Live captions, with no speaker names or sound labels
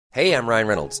Hey, I'm Ryan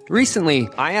Reynolds. Recently,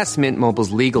 I asked Mint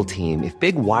Mobile's legal team if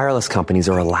big wireless companies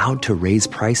are allowed to raise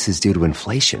prices due to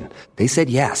inflation. They said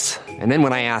yes. And then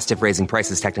when I asked if raising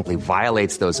prices technically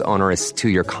violates those onerous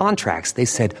two-year contracts, they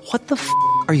said, "What the f***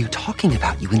 are you talking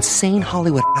about, you insane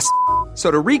Hollywood ass?" So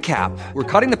to recap, we're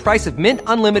cutting the price of Mint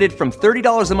Unlimited from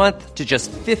 $30 a month to just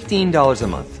 $15 a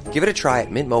month. Give it a try at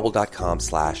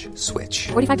mintmobile.com/switch.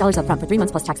 $45 up front for 3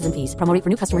 months plus taxes and fees. Promo rate for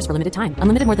new customers for limited time.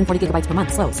 Unlimited more than 40 gigabytes per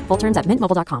month. Slows full terms at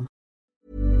mintmobile.com.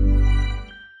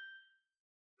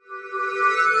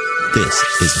 This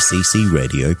is a CC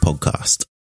Radio podcast.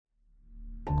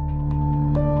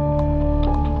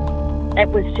 It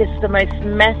was just the most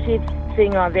massive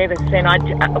thing I've ever seen.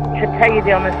 To tell you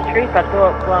the honest truth, I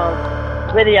thought, well,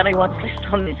 we're the only ones left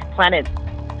on this planet.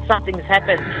 Something's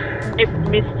happened. They've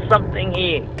missed something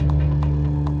here.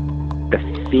 The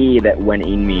fear that went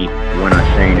in me when I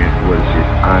seen it was just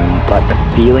like the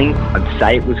feeling. I'd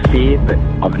say it was fear, but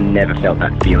I've never felt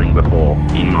that feeling before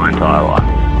in my entire life.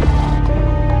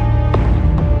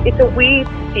 It's a weird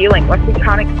feeling, like you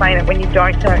can't explain it when you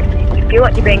don't know. You feel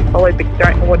like you're being followed, but you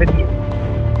don't know what it is.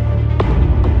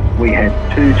 We had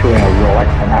two to our right,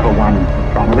 another one in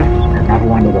front of us, another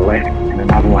one to the left, and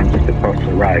another one just across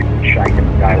the road, shaking the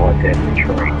daylight out of the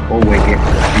tree. All we get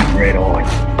was a big red eye.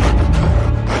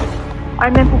 I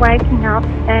remember waking up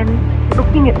and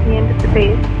looking at the end of the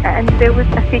bed, and there was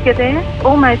a figure there,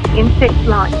 almost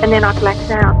insect-like, and then I blacked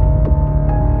out.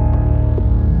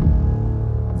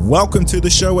 Welcome to the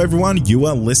show, everyone. You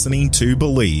are listening to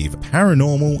Believe,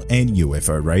 Paranormal and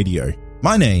UFO Radio.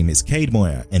 My name is Cade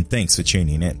Moyer, and thanks for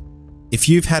tuning in. If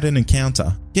you've had an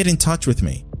encounter, get in touch with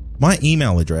me. My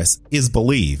email address is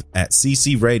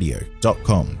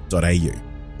believe@ccradio.com.au,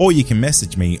 or you can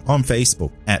message me on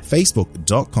Facebook at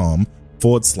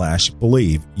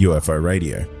facebook.com/Believe UFO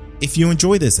Radio. If you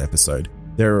enjoy this episode,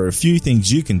 there are a few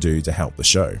things you can do to help the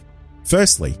show.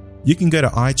 Firstly, you can go to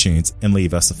iTunes and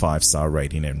leave us a 5-star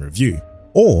rating and review,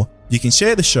 or you can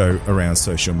share the show around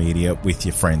social media with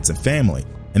your friends and family,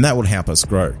 and that would help us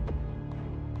grow.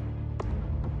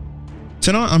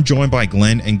 Tonight I'm joined by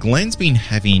Glenn, and Glenn's been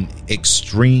having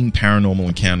extreme paranormal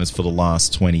encounters for the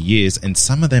last 20 years, and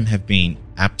some of them have been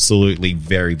absolutely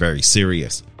very, very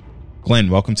serious. Glenn,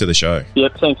 welcome to the show.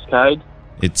 Yep, thanks, Cade.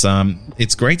 It's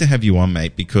great to have you on,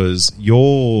 mate, because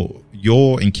your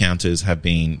encounters have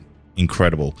been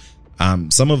incredible.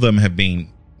 Some of them have been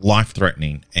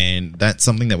life-threatening, and that's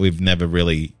something that we've never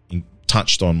really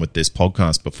touched on with this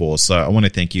podcast before. So I want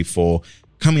to thank you for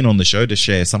coming on the show to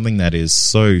share something that is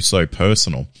so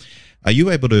personal. Are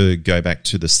you able to go back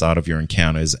to the start of your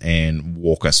encounters and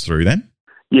walk us through them?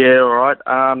 Yeah, all right.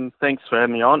 Thanks for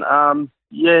having me on.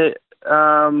 It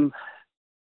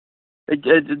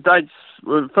dates.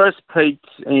 We first peaked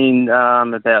in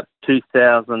about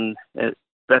 2000. About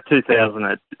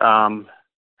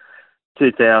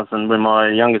 2000 when my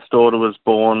youngest daughter was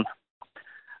born.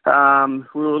 We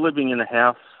were living in a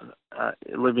house.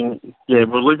 We were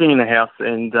living in a house,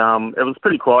 and it was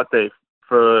pretty quiet there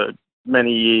for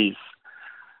many years.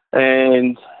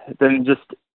 And then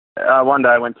just one day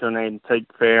I went to an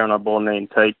antique fair and I bought an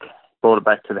antique, brought it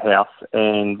back to the house,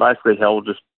 and basically hell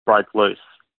just broke loose.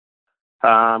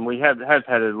 We have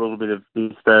had a little bit of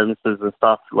disturbances and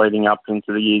stuff leading up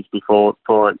into the years before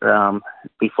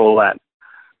that.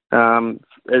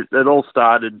 It all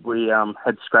started, we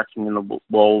had scratching in the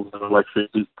walls and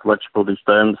electrical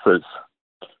disturbances.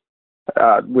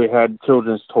 We had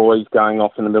children's toys going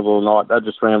off in the middle of the night. They'd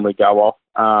just randomly go off.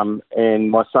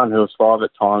 And my son, who was 5 at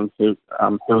the time, he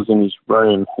was in his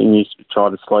room. He used to try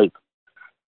to sleep.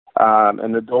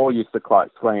 And the door used to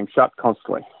slam shut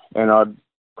constantly. And I'd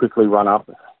quickly run up,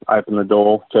 open the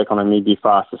door, check on him, he'd be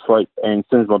fast asleep. And as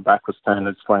soon as my back was turned,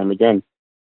 it'd slam again.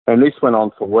 And this went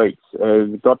on for weeks.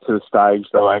 It got to the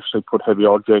stage that I actually put heavy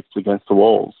objects against the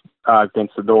walls,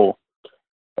 against the door.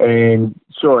 And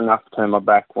sure enough, to turn my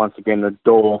back, once again, the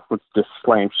door would just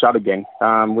slam shut again.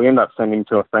 We ended up sending him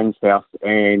to a friend's house,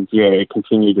 and it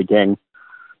continued again.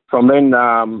 From then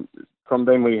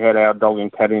we had our dog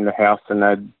and cat in the house, and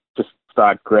they'd just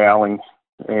start growling,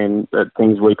 and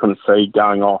things we couldn't see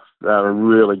going off. They were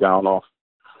really going off.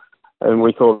 And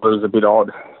we thought it was a bit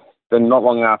odd. Then not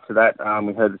long after that,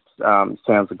 we heard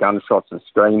sounds of gunshots and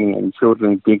screaming and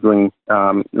children giggling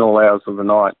in all hours of the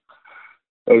night.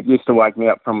 It used to wake me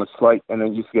up from a sleep, and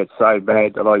it used to get so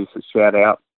bad that I used to shout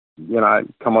out,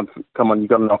 come on, you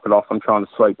got to knock it off, I'm trying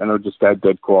to sleep, and it would just go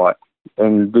dead quiet.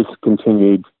 And this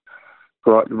continued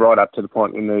right up to the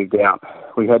point we moved out.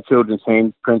 We had children's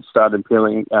handprints started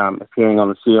appearing on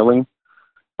the ceiling,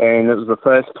 and it was the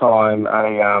first time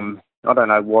I don't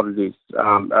know what it is,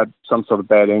 some sort of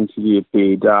bad entity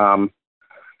appeared.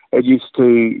 it used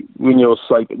to, when you were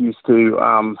asleep, it used to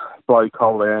blow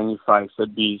cold air in your face.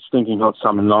 It'd be stinking hot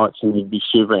summer nights and you'd be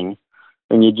shivering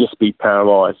and you'd just be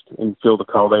paralysed and feel the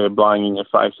cold air blowing in your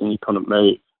face and you couldn't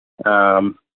move.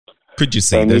 Could you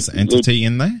see this entity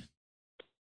in there?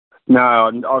 No,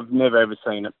 I've never ever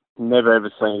seen it. Never ever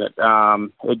seen it.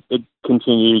 It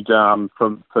continued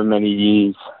for many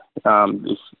years,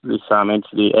 this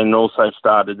entity, and also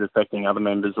started affecting other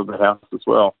members of the house as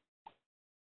well.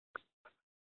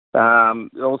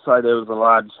 Also, there was a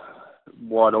large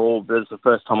white orb. It was the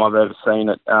first time I've ever seen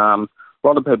it. A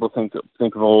lot of people think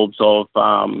of orbs of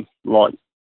like,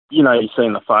 you know, you see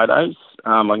in the photos.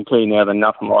 I can tell you now they're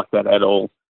nothing like that at all.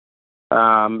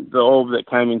 The orb that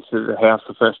came into the house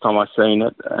the first time I seen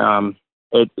it,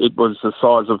 it was the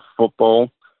size of a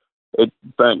football. It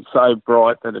burnt so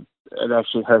bright that it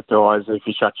actually hurt your eyes. If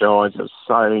you shut your eyes, it was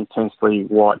so intensely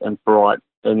white and bright.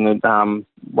 And then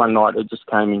one night it just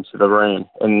came into the room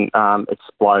and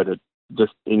exploded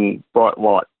just in bright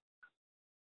light.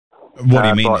 What do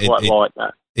you mean? Bright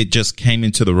light. It just came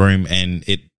into the room and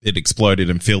it exploded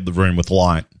and filled the room with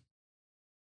light.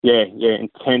 Yeah,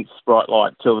 intense bright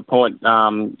light till the point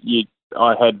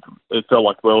it felt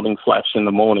like welding flash in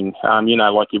the morning. You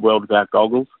know, like you weld without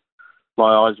goggles.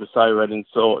 My eyes were so red and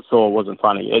saw it wasn't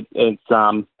funny. It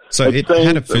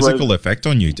had a physical effect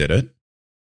on you, did it?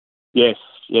 Yes.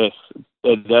 It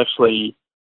actually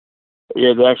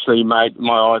made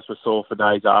my eyes were sore for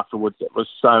days afterwards. It was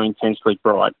so intensely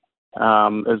bright. It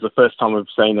was the first time we've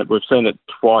seen it. We've seen it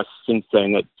twice since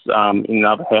then. It's in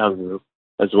other houses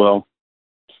as well.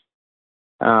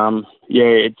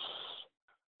 It's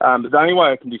the only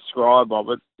way I can describe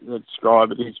it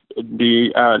is it'd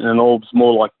be an orb's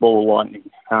more like ball lightning.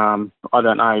 I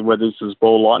don't know whether this is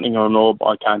ball lightning or an orb.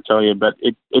 I can't tell you, but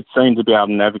it seemed to be able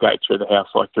to navigate through the house,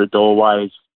 like through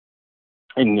doorways,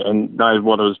 and know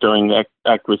what it was doing,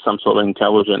 act with some sort of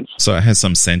intelligence. So it has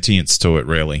some sentience to it,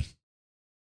 really.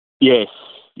 Yes.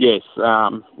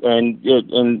 And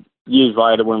years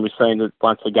later, when we've seen it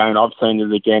once again, I've seen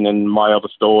it again, and my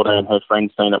eldest daughter and her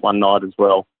friend seen it one night as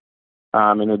well.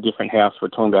 In a different house. We're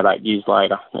talking about 8 years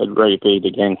later. It reappeared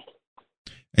again.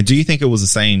 And do you think it was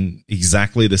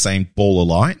exactly the same ball of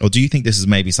light, or do you think this is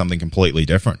maybe something completely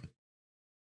different?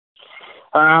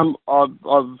 I've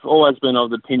always been of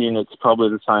the opinion it's probably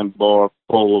the same ball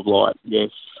of light.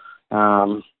 Yes.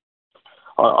 I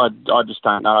just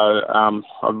don't know.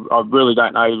 I really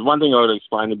don't know. One thing I would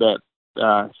explain about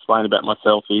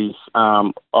myself is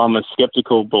I'm a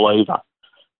skeptical believer.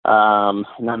 No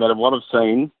matter what I've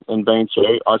seen and been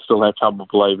through, I still have trouble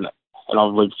believing it, and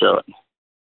I've lived through it,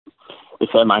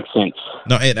 if that makes sense.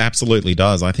 No, it absolutely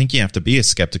does. I think you have to be a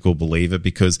skeptical believer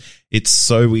because it's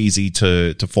so easy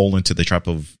to fall into the trap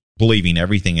of believing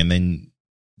everything, and then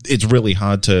it's really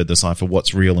hard to decipher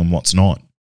what's real and what's not.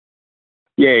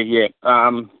 Yeah,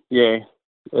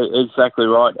 exactly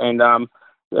right. And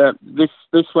this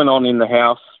went on in the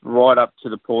house right up to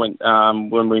the point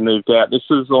when we moved out. This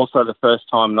was also the first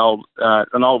time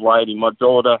an old lady, my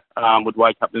daughter, would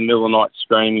wake up in the middle of the night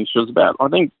screaming. She was about, I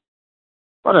don't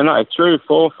know, 3 or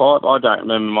 4 or 5. I don't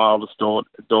remember my oldest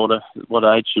daughter, what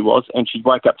age she was. And she'd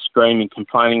wake up screaming,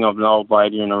 complaining of an old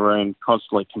lady in her room,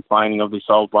 constantly complaining of this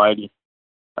old lady.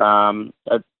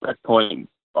 At that point,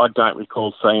 I don't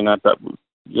recall seeing her, but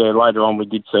yeah, later on we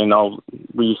used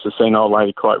to see an old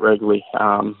lady quite regularly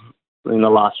in the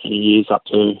last few years up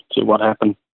to what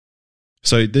happened.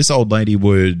 So this old lady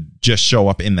would just show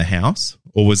up in the house,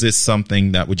 or was this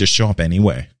something that would just show up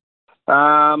anywhere?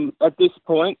 At this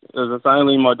point, it was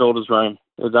only in my daughter's room.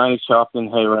 It was only show up in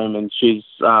her room, and she's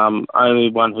only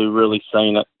one who really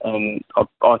seen it. And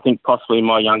I think possibly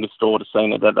my youngest daughter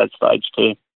seen it at that stage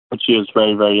too. But she was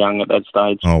very, very young at that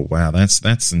stage. Oh wow, that's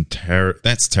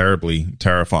terribly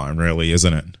terrifying, really,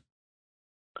 isn't it?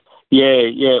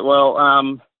 Yeah. Well,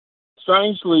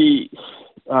 strangely,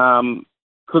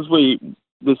 because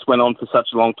this went on for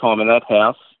such a long time in that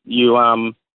house,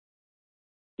 if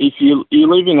you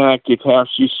live in an active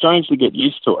house, you strangely get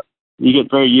used to it. You get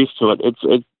very used to it.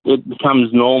 It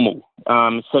becomes normal,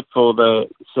 except for the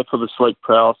sleep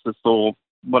paralysis or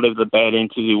whatever the bad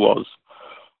entity was.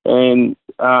 And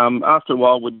after a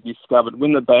while, we discovered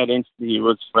when the bad entity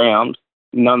was around,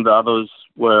 none of the others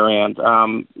were around.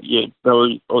 There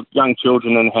were young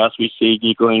children in the house we see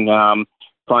giggling,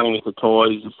 playing with the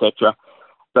toys, etc.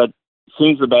 But as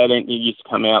soon as the bad entity used to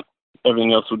come out,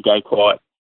 everything else would go quiet.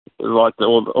 Like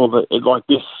like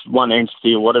this one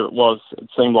entity or whatever it was, it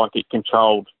seemed like it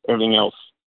controlled everything else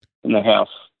in the house.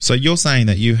 So you're saying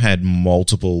that you had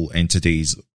multiple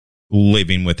entities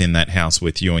living within that house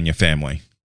with you and your family?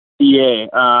 Yeah,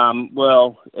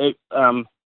 when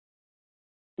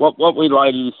what we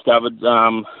later discovered,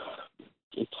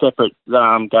 separate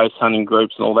ghost hunting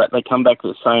groups and all that, they come back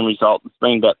with the same result. It's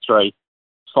been about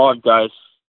 5 ghosts,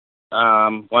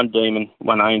 1 demon,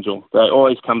 1 angel. They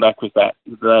always come back with that.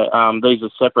 These are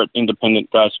separate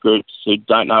independent ghost groups who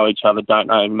don't know each other, don't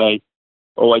know me,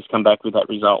 always come back with that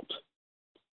result.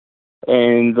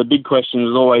 And the big question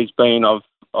has always been, I've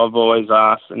always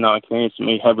asked, and no one can answer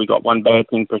me, have we got one bad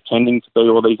thing pretending to be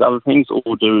all these other things,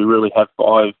 or do we really have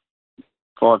 5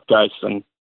 ghosts and,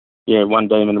 1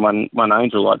 demon and one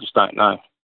angel? I just don't know.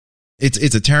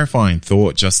 It's a terrifying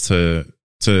thought just to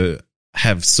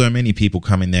have so many people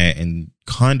come in there and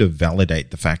kind of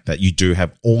validate the fact that you do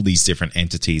have all these different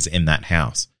entities in that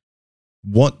house.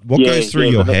 What goes through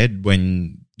your head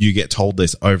when you get told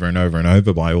this over and over and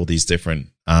over by all these different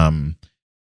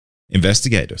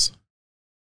investigators?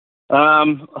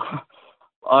 I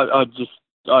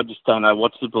just don't know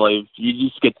what to believe. You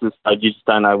just get to the stage, you just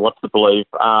don't know what to believe.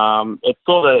 It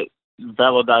sort of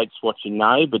validates what you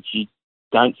know, but you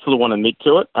don't sort of want to admit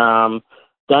to it.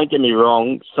 Don't get me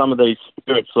wrong, some of these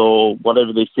spirits or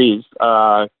whatever this is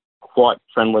are quite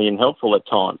friendly and helpful at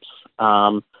times.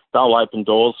 They'll open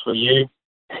doors for you.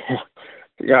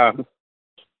 They'll,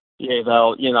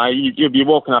 you'll be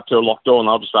walking up to a locked door and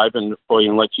they'll just open it for you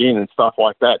and let you in and stuff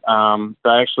like that. They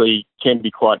actually can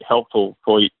be quite helpful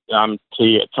for you, to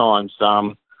you at times.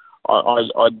 I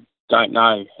don't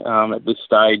know. At this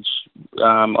stage,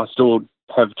 I still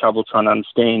have trouble trying to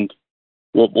understand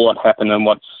what happened and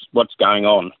what's going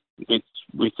on with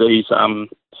these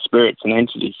spirits and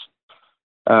entities.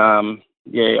 I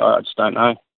just don't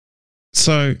know.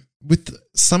 So with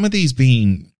some of these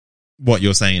being what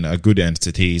you're saying are good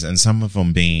entities and some of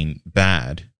them being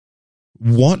bad,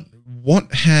 what's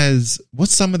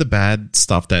some of the bad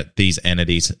stuff that these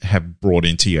entities have brought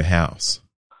into your house?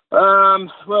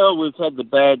 Well, we've had the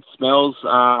bad smells.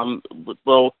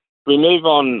 We move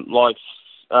on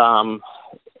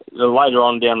later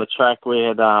on down the track. We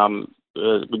had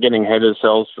we're getting ahead of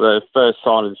ourselves. The first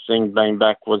sign of this thing being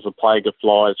back was a plague of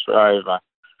flies for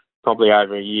probably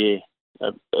over a year.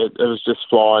 It was just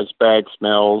flies, bad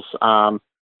smells.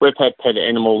 We've had pet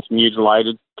animals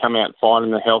mutilated, come out fine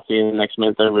and they're healthy, and the next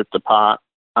minute they're ripped apart.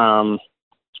 And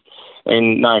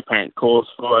no apparent cause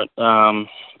for it.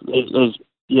 There's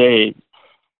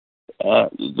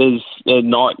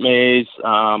nightmares,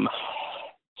 and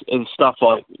stuff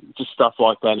like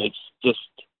that. It's just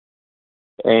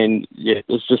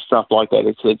stuff like that.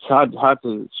 It's hard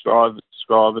to describe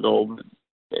it all.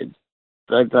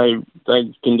 They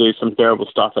can do some terrible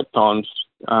stuff at times.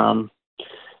 I've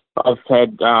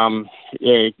had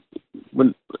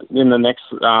when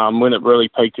it really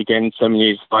peaked again 7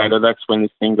 years later, that's when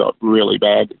this thing got really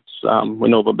bad. It's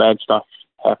when all the bad stuff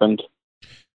happened.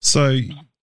 So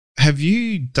have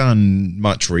you done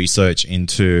much research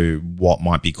into what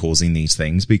might be causing these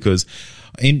things? Because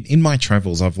in my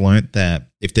travels, I've learned that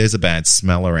if there's a bad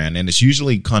smell around, and it's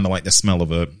usually kind of like the smell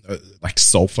of like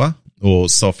sulfur or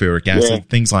sulfuric acid,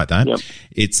 things like that. Yep.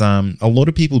 It's a lot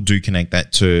of people do connect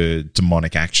that to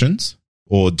demonic actions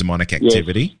or demonic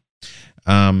activity.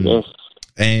 Yes.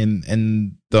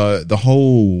 And the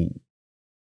whole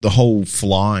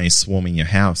fly swarming your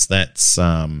house, that's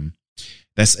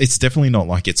it's definitely not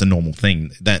like it's a normal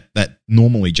thing. That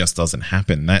normally just doesn't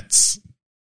happen. That's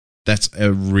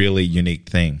a really unique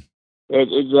thing. It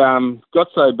got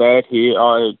so bad here,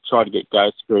 I try to get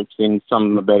ghost groups in. Some of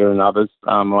them are better than others.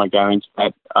 I go into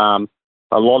that. A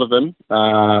lot of them.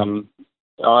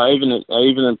 I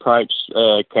even approached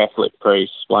a Catholic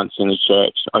priest once in the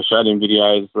church. I showed him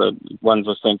videos, the ones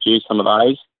I sent you, some of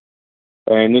those.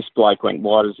 And this bloke went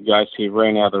white as a ghost. He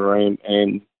ran out of the room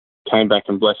and came back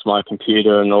and blessed my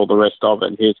computer and all the rest of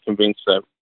it. He was convinced that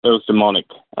it was demonic.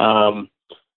 And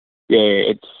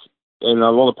a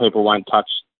lot of people won't touch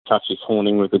this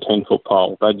haunting with a 10-foot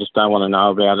pole. They just don't want to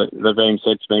know about it. They've even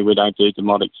said to me, we don't do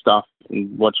demonic stuff,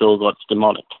 and what you all got's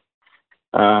demonic.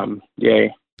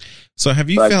 So have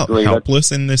you felt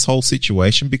helpless in this whole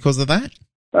situation because of that?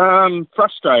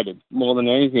 Frustrated more than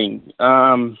anything,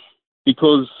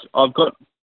 because I've got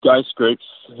ghost groups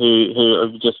who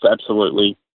have just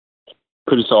absolutely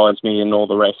criticised me and all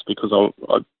the rest because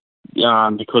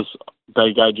because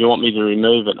they go, do you want me to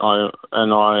remove it?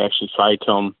 And I actually say to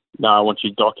them, no, I want you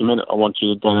to document it. I want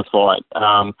you to identify it.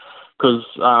 Because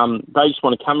they just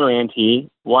want to come around here,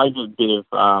 wave a bit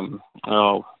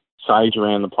of sage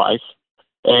around the place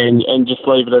and just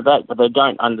leave it at that. But they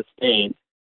don't understand.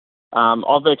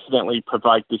 I've accidentally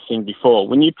provoked this thing before.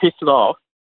 When you piss it off,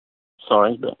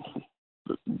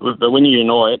 but when you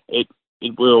annoy it,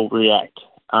 it will react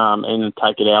and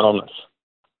take it out on us.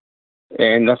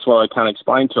 And that's what I can't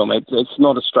explain to them. It's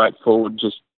not a straightforward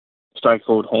just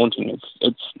straightforward haunting.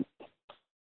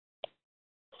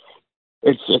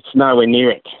 It's nowhere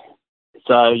near it.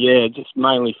 So yeah, just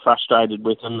mainly frustrated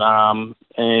with them,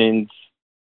 and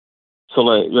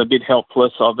sort of a bit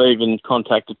helpless. I've even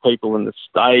contacted people in the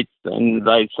States, and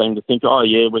they seem to think, oh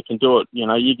yeah, we can do it. You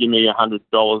know, you give me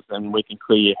 $100 and we can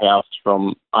clear your house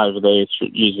from over there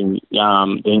using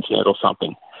the internet or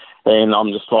something. And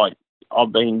I'm just like,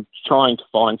 I've been trying to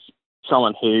find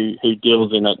someone who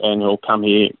deals in it and who'll come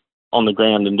here on the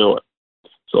ground and do it,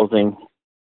 sort of thing.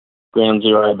 Ground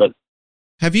zero. But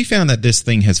have you found that this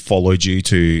thing has followed you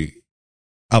to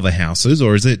other houses,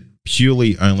 or is it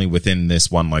purely only within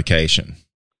this one location?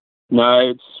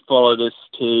 No, it's followed us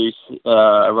to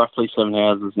roughly 7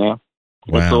 houses now.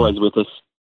 Wow. It's always with us.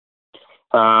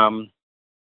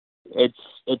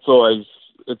 It's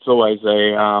always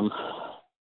a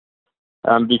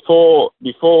before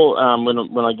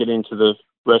when I get into the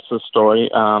rest of the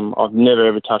story, I've never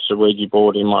ever touched a Ouija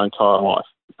board in my entire life.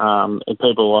 And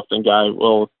people often go,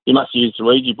 well, you must use the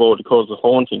Ouija board to cause a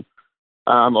haunting.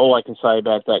 All I can say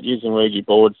about that, using Ouija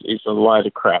boards, is a load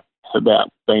of crap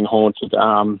about being haunted.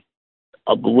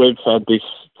 We've had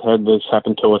this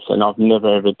happen to us, and I've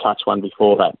never ever touched one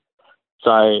before that.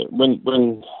 So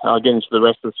when I get into the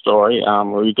rest of the story,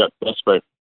 we got desperate.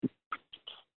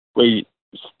 We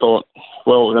thought,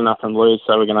 well, we've got nothing to lose,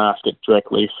 so we're going to ask it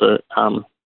directly for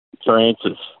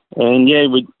answers. And yeah,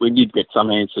 we did get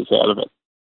some answers out of it.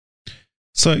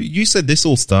 So you said this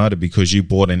all started because you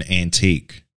bought an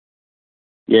antique.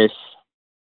 Yes.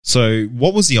 So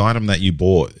what was the item that you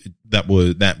bought that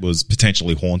was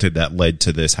potentially haunted that led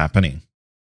to this happening?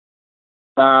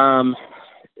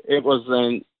 It was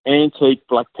an antique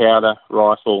black powder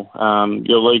rifle.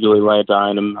 You're legally allowed to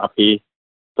own them up here.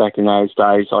 Back in those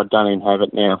days, I don't even have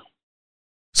it now.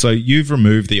 So you've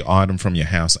removed the item from your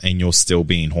house and you're still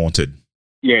being haunted?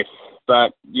 Yes,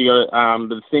 but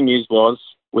the thing was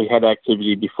we had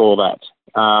activity before that.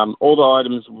 All the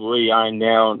items we own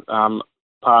now,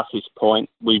 past this point,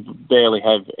 we barely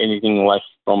have anything left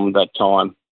from that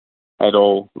time at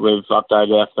all. We've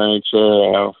updated our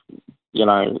furniture,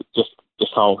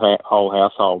 just whole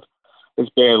household. There's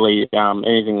barely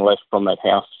anything left from that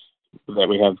house that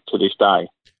we have to this day.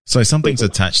 So something's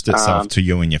attached itself to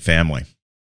you and your family.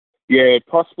 Yeah,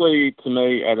 possibly to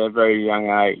me at a very young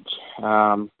age.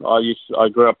 I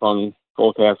grew up on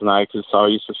 4,000 acres, so I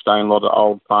used to stay in a lot of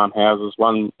old farmhouses.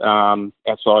 One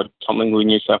outside Tomlingley,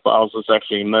 New South Wales, was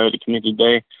actually a murder committed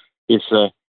there.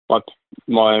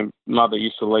 My mother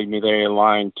used to leave me there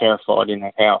alone, terrified in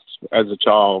that house as a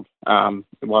child,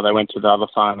 while they went to the other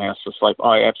farmhouse to sleep.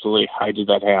 I absolutely hated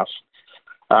that house.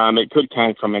 It could have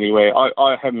came from anywhere.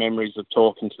 I have memories of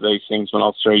talking to these things when I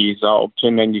was 3 years old.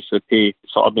 Two men used to appear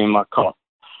beside me in my cot,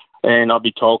 and I'd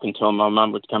be talking to them. My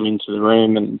mum would come into the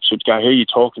room and she'd go, who are you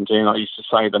talking to? And I used to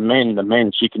say, the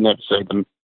men. She could never see them.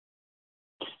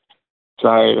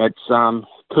 So it's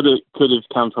could have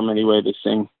come from anywhere, this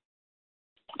thing.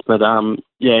 But,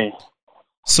 yeah.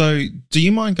 So do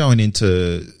you mind going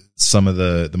into some of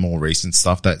the more recent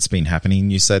stuff that's been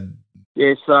happening? You said...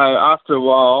 Yeah, so after a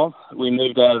while, we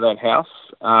moved out of that house.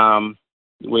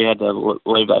 We had to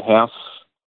leave that house.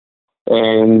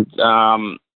 And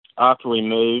after we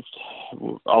moved,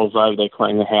 I was over there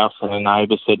cleaning the house, and a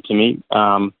neighbour said to me,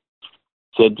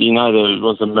 said, do you know there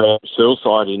was a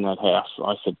suicide in that house?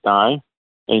 I said, no.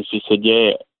 And she said,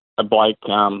 yeah, a bloke,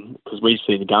 because we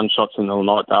see the gunshots in the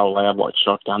night, they were loud like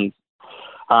shotguns.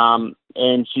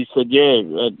 And she said, yeah,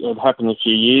 it happened a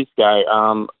few years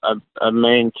ago. A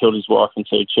man killed his wife and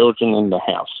 2 children in the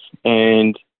house.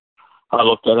 And I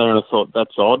looked at her and I thought,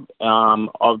 that's odd.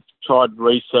 I've tried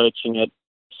researching it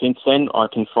since then. I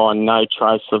can find no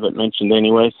trace of it mentioned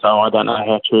anywhere, so I don't know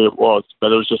how true it was.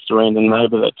 But it was just a random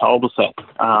neighbour that told us that.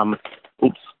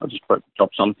 Oops, I just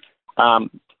dropped some. So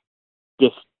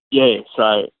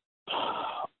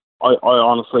I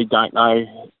honestly don't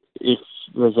know if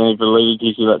there's any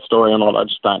validity to that story or not. I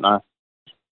just don't know.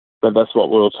 But that's what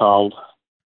we were told.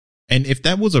 And if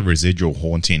that was a residual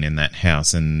haunting in that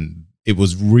house and it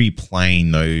was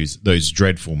replaying those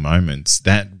dreadful moments,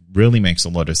 that really makes a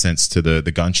lot of sense to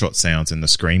the gunshot sounds and the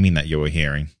screaming that you were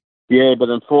hearing. Yeah, but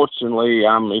unfortunately,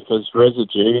 if there's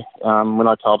residue, when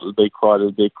I told it to be quiet,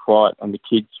 it'd be quiet, and the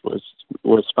kids was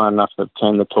smart enough to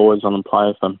turn the toys on and play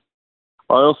with them.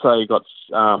 I also got,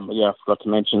 I forgot to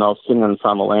mention, I was sitting in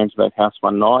front of the lounge of that house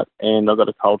one night, and I got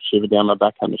a cold shiver down my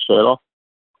back, had my shirt off.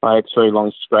 I had 3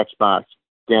 long scratch marks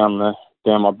down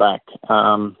my back.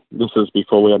 This was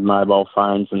before we had mobile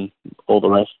phones and all the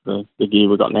rest of the gear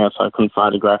we got now, so I couldn't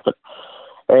photograph it.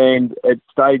 And it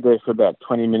stayed there for about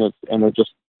 20 minutes, and it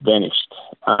just vanished.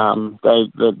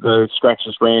 The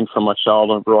scratches ran from my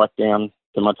shoulder right down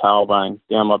to my tailbone,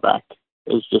 down my back.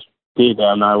 It was just appeared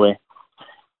out of nowhere.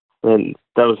 And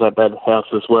that was at that house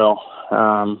as well.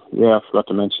 I forgot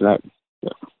to mention that.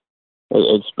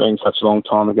 It's been such a long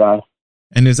time ago.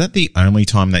 And is that the only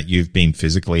time that you've been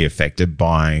physically affected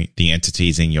by the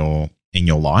entities in your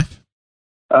life?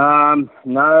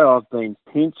 No, I've been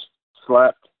pinched,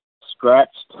 slapped,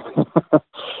 scratched.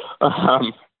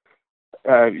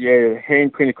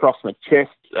 Handprint across my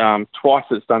chest. Twice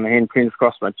it's done the handprint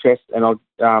across my chest, and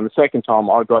the second time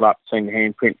I got up seeing the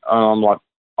handprint, and I'm like,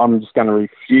 I'm just going to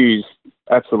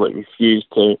absolutely refuse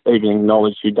to even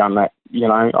acknowledge you've done that.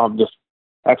 I'm just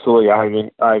absolutely over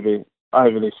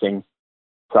this thing.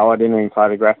 So I didn't even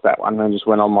photograph that one and just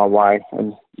went on my way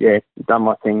and, done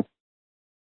my thing.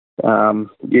 I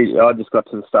just got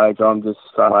to the stage I'm just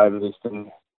so over this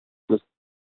thing. Just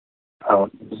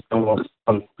doing what it's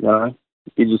done,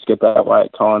 You just get that way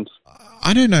at times.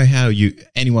 I don't know how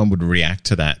anyone would react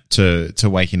to that, to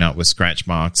waking up with scratch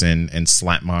marks and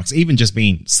slap marks, even just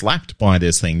being slapped by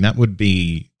this thing. That would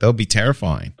be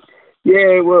terrifying.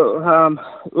 Yeah,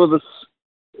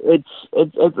 it's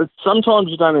sometimes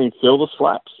you don't even feel the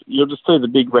slaps. You'll just see the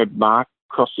big red mark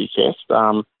across your chest.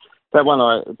 That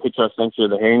one picture I sent you,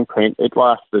 the handprint, it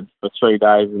lasted for 3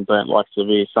 days and burnt like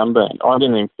severe sunburn. I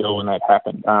didn't even feel when that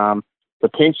happened. The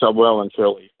pinch I well and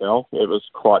truly felt. It was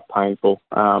quite painful,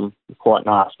 quite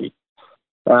nasty.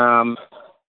 But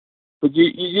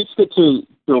you just get to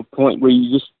a point where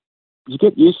you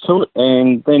get used to it,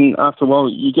 and then after a while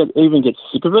you get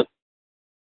sick of it,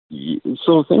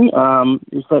 sort of thing.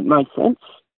 If that makes sense.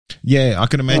 Yeah, I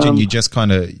can imagine you just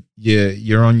kind of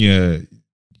you're on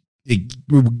it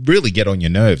really get on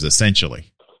your nerves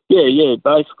essentially. Yeah,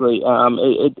 basically,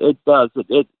 it does.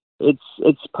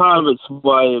 It's part of its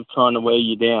way of trying to wear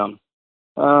you down.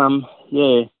 But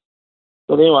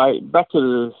anyway, back to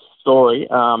the story.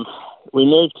 We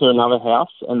moved to another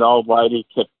house, and the old lady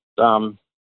kept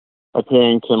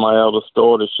appearing to my eldest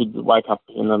daughter. She'd wake up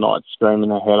in the night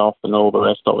screaming her head off and all the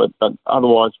rest of it. But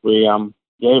otherwise, we had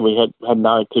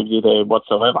no activity there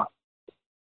whatsoever.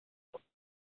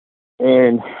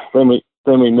 And then we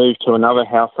moved to another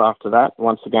house after that.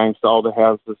 Once again, the older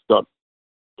houses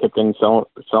kept in selling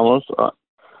us.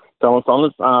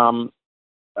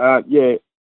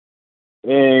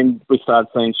 And we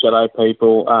started seeing shadow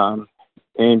people,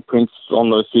 handprints on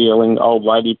the ceiling. Old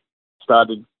lady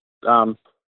started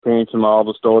appearing to my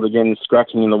oldest daughter again,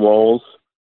 scratching in the walls.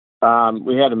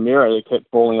 We had a mirror that kept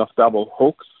falling off double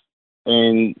hooks,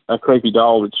 and a creepy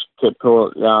doll which kept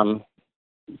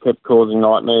causing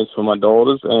nightmares for my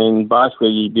daughters. And basically,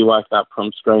 you'd be waking up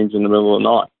from screams in the middle of the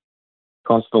night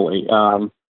constantly.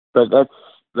 But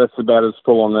that's about as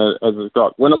full on as it's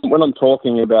got. When I'm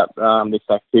talking about this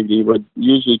activity, we're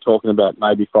usually talking about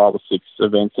maybe 5 or 6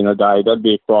 events in a day. That'd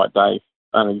be a quiet day.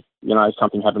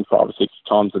 Something happened 5 or 6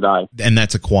 times a day. And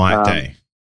that's a quiet day?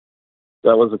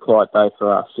 That was a quiet day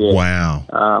for us, yeah. Wow.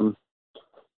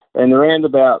 And around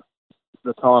about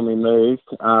the time we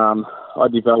moved, I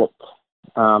developed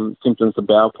symptoms of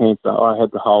bowel cancer. I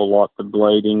had the whole lot, the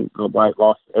bleeding, the weight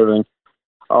loss, everything.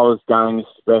 I was going to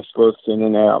specialists in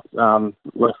and out,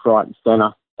 left, right and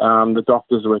centre. The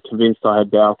doctors were convinced I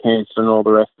had bowel cancer and all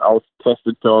the rest. I was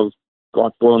tested till I was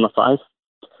like blue in the face.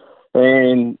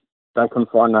 And they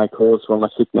couldn't find no cause for my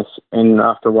sickness. And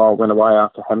after a while, it went away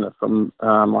after having it from,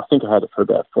 I think I had it for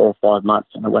about 4 or 5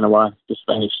 months, and it went away, just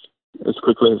vanished as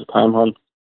quickly as it came on.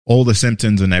 All the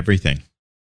symptoms and everything?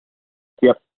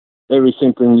 Yep. Every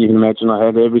symptom you can imagine I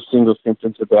had, every single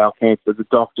symptom of bowel cancer. The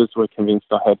doctors were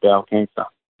convinced I had bowel cancer.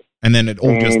 And then it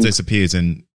all just disappears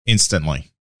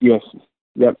instantly? Yes.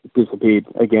 Yep, disappeared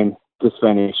again, just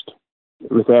vanished.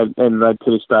 And to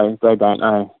this day, they don't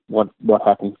know what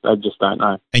happened. They just don't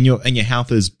know. And your health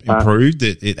has improved?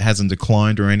 It hasn't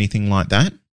declined or anything like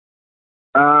that?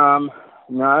 No.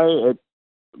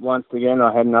 Once again,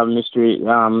 I had another mystery.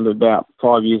 About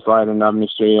 5 years later, another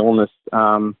mystery illness.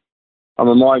 I'm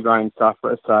a migraine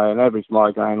sufferer, so an average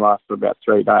migraine lasts for about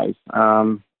 3 days.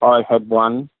 I had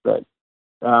one that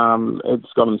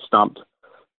it's got them stumped.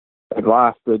 It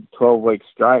lasted 12 weeks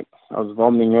straight. I was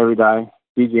vomiting every day,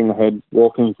 dizzy in the head,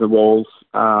 walking into the walls.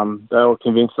 They were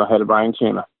convinced I had a brain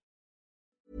tumour.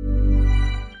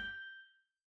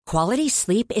 Quality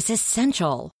sleep is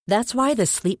essential. That's why the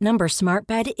Sleep Number Smart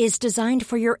Bed is designed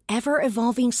for your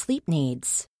ever-evolving sleep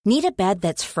needs. Need a bed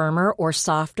that's firmer or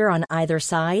softer on either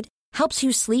side? Helps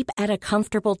you sleep at a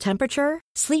comfortable temperature?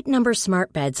 Sleep Number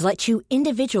Smart Beds let you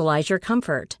individualize your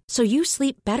comfort so you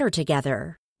sleep better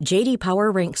together. JD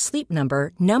Power ranks Sleep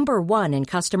Number number 1 in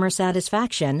customer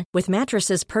satisfaction with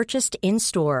mattresses purchased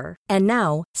in-store. And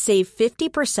now, save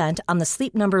 50% on the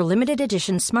Sleep Number Limited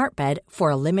Edition Smart Bed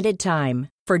for a limited time.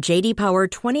 For JD Power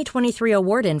 2023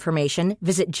 award information,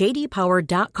 visit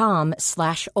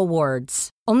jdpower.com/awards.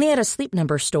 Only at a Sleep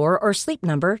Number store or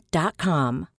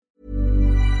sleepnumber.com.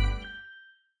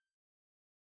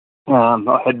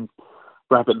 I had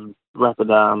rapid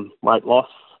weight loss.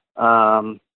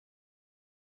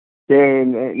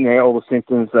 And all the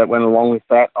symptoms that went along with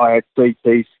that. I had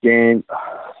CT scans,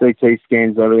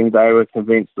 everything. They were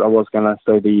convinced I was going to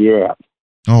see the year out.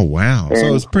 Oh, wow. And so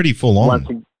it was pretty full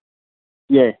on.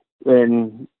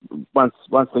 And once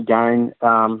again,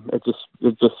 it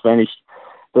just vanished.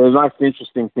 The most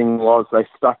interesting thing was they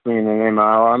stuck me in an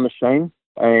MRI machine,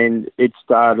 and it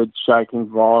started shaking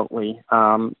violently.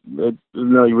 It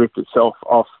nearly ripped itself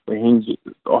off the hinge,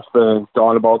 off the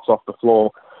dynabolts, off the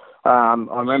floor. I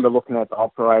remember looking at the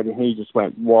operator, he just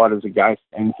went white as a ghost,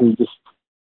 and he just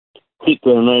hit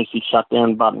the emergency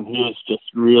shutdown button. He was just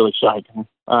really shaking.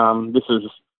 This is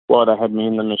why they had me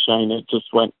in the machine. It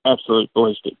just went absolute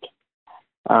ballistic.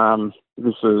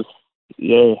 This was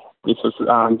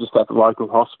just at the local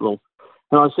hospital.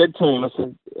 And I said to him,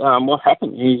 what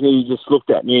happened? He just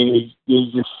looked at me, and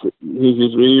he was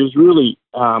really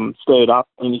stirred up,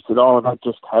 and he said, oh, that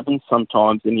just happens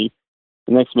sometimes. And the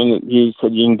next minute he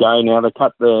said, you can go now. They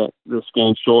cut the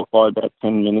scan short by about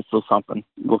 10 minutes or something,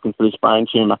 looking for this brain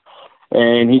tumour.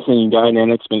 And he said, you can go now.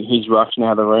 Next minute he's rushing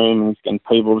out of the room, and he's getting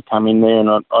people to come in there. And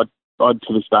I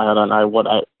to this day, I don't know what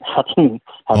happened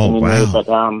in there. But,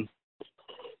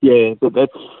 but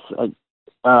that's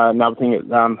another thing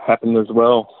that happened as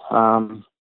well.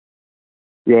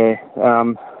 It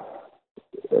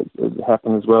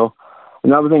happened as well.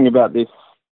 Another thing about this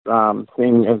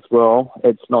thing as well,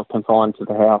 it's not confined to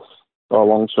the house by a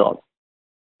long shot.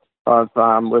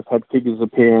 We've had figures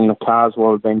appear in the cars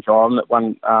while we've been driving. That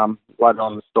one, later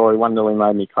on in the story, one nearly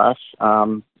made me crash.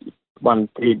 One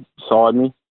appeared beside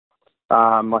me.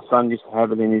 My son used to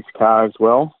have it in his car as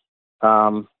well.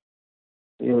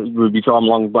 We'd be driving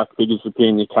along, black figures appear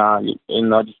in your car,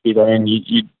 and they'd just be there, and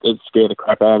it'd scare the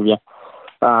crap out of you.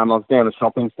 I was down at a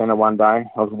shopping centre one day.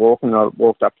 I was walking, I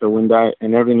walked up to a window,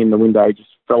 and everything in the window just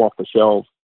fell off the shelves.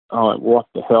 I went, what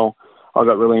the hell? I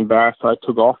got really embarrassed, so I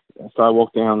took off. So I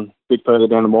walked down a bit further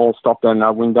down the mall, stopped at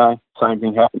another window. Same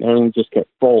thing happened. Everything just kept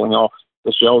falling off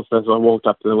the shelves as I walked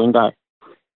up to the window.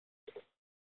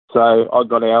 So I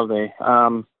got out of there.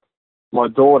 My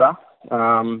daughter,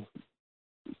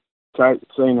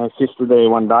 seen her sister there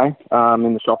one day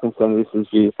in the shopping centre. This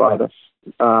is years later.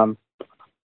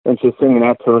 And she's singing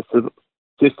out to her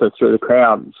sister through the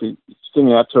crowd. She's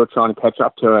singing out to her, trying to catch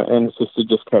up to her, and the sister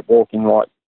just kept walking like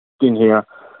didn't hear her.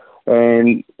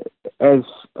 And as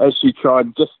she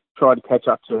tried to catch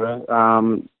up to her,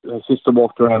 her sister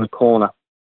walked around the corner.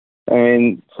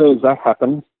 And as soon as that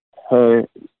happened, her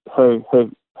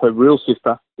real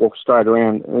sister walked straight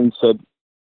around and said,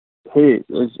 "Here,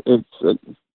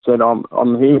 said I'm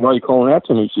here. Why are you calling out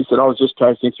to me?" She said, "I was just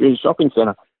chasing through the shopping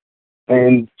centre."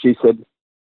 And she said,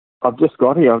 "I've just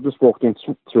got here. I've just walked in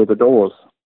through the doors."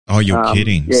 Oh, you're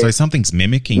kidding. Yeah. So something's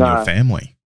mimicking your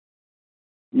family.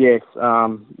 Yes.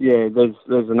 There's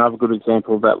another good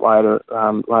example of that later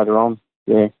on.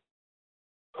 Yeah.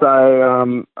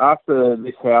 So after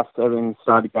this house, everything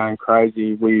started going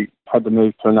crazy. We had to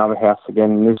move to another house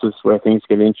again, and this is where things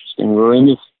get interesting. We were in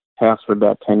this house for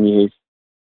about 10 years,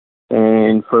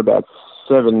 and for about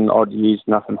 7 odd years,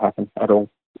 nothing happened at all.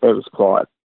 It was quiet.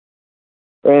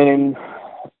 And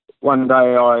one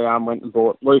day I went and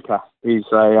bought Luca. He's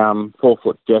a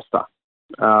 4-foot jester.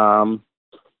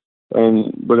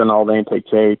 And with an old antique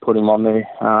chair, put him on there.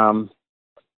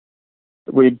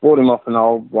 We bought him off an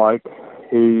old bloke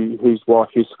whose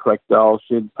wife used to collect dolls.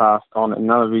 She'd passed on, and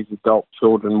none of his adult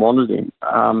children wanted him.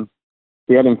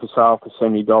 He had him for sale for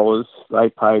 $70. They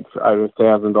paid for over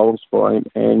 $1,000 for him.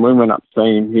 And when we went up to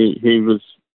see him, he was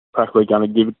practically going to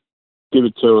give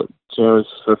it to us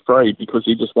for free because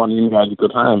he just wanted him to have a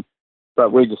good home.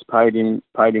 But we just paid him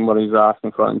what he was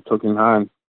asking for and took him home.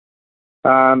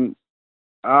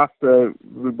 After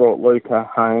we brought Luca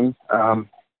home,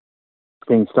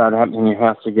 things started happening in the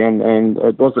house again, and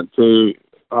it wasn't too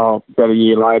about a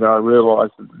year later I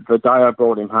realised the day I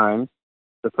brought him home,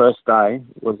 the first day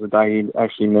was the day he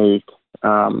actually moved,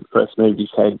 first moved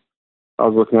his head. I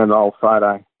was looking at an old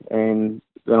photo, and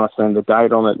then I seen the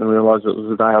date on it and realised it was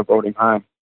the day I brought him home.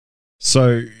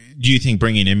 So do you think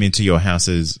bringing him into your house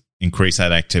has increased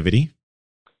that activity?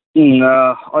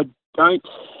 No, I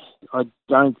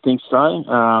don't think so.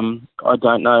 I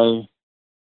don't know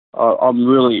I'm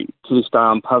really, to this day,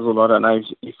 I'm puzzled. I don't know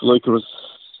if Luca was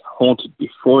haunted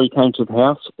before he came to the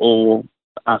house or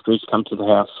after he's come to the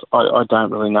house. I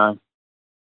don't really know.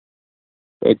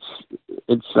 It's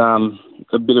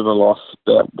a bit of a loss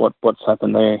about what's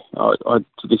happened there. To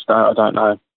this day, I don't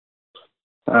know.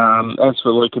 As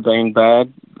for Luca being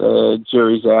bad, the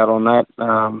jury's out on that.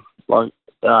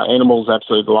 Animals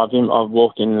absolutely love him. I've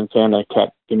walked in and found a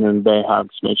cat giving him a bear hug,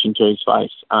 smooching to his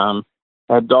face.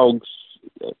 Our dogs,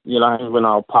 you know, when they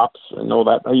were pups and all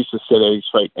that, they used to sit at his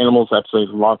feet. Animals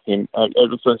absolutely love him.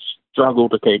 It was a struggle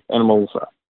to keep animals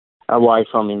away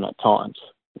from him at times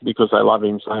because they love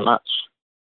him so much.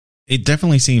 It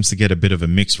definitely seems to get a bit of a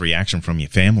mixed reaction from your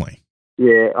family.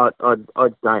 Yeah, I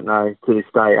don't know to this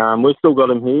day. We've still got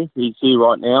him here. He's here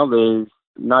right now. There's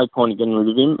no point in getting rid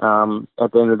of him.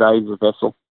 At the end of the day, he's a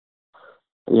vessel.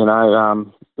 You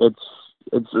know,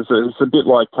 it's a bit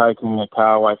like taking a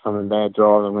car away from a bad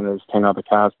driver when there's 10 other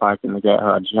cars parked in the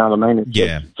garage. You know what I mean?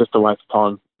 It's just a waste of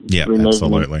time. Yeah,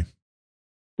 absolutely.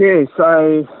 Yeah,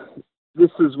 so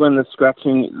this is when the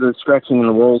scratching in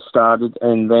the wall started,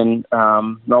 and then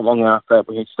not long after that,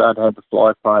 we started to have the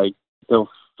fly plague. There were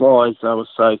flies. They were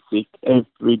so thick.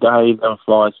 Every day there were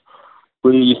flies.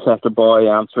 We used to have to buy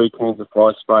 3 cans of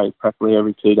fly spray practically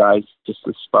every 2 days just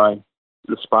to spray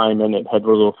them, and it had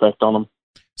little effect on them.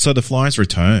 So the flies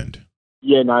returned?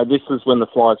 Yeah, no, this is when the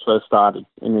flies first started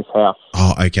in this house.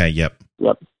 Oh, okay, yep.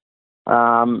 Yep.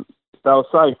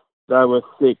 They were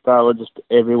thick. They were just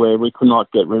everywhere. We could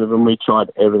not get rid of them. We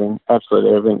tried everything,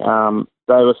 absolutely everything.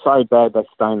 They were so bad they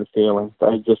stained the ceiling.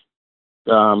 They just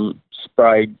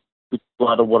sprayed with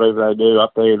blood or whatever they do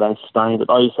up there. They stained it.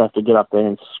 I used to have to get up there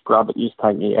and scrub it. It used to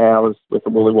take me hours with a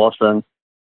woolly washer and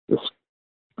just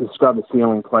scrub the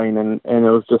ceiling clean, and it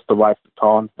was just a waste of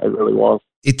time. It really was.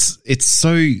 It's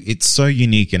so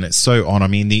unique and it's so odd. I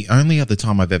mean, the only other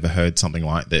time I've ever heard something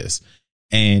like this,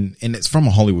 and it's from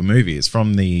a Hollywood movie. It's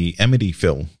from the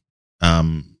Amityville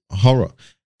horror,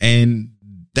 and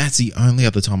that's the only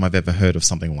other time I've ever heard of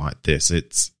something like this.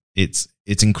 It's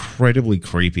incredibly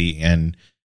creepy and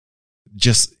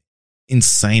just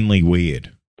insanely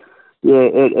weird. Yeah,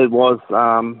 it was.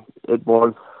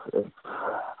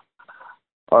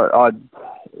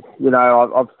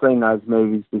 I've seen those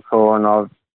movies before, and I've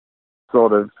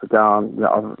sort of gone,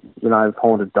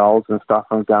 haunted dolls and stuff.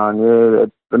 I'm going,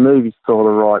 the movie's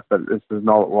sort of right, but this is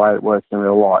not the way it works in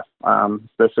real life.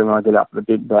 Especially when I get up to the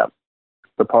bit about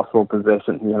the possible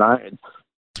possession.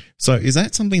 So, is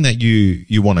that something that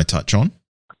you want to touch on?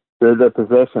 The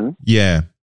possession. Yeah.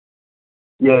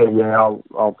 Yeah.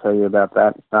 I'll tell you about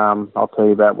that. I'll tell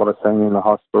you about what I've seen in the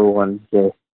hospital, and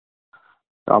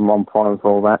I'm fine with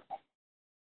all that.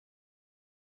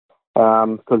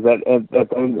 Because at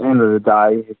the end of the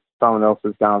day, if someone else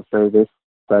is going through this,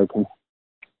 they can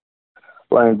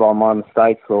learn by my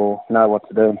mistakes or know what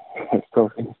to do.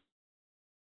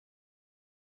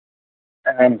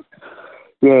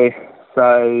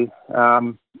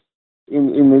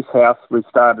 In this house, we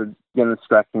started getting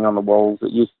scratching on the walls.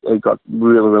 It got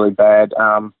really, really bad.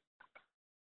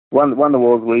 One of the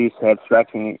walls we used to have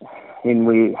scratching in,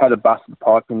 we had a busted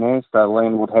pipe in there, so the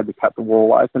landlord had to cut the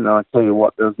wall open, and I tell you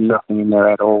what, there was nothing in there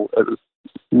at all. It was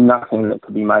nothing that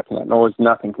could be making that noise.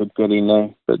 Nothing could get in there,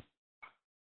 but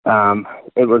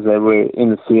it was everywhere,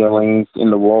 in the ceilings, in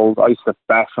the walls. I used to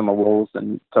bash on the walls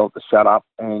and tell it to shut up,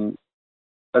 and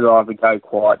it'd either go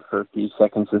quiet for a few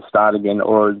seconds and start again,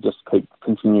 or it'd just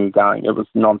continue going. It was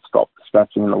non-stop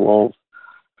scratching in the walls.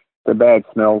 The bad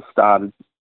smells started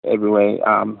everywhere.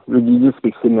 You'd just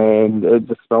be sitting there and it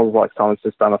just smells like someone's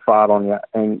just done a fart on you,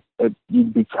 and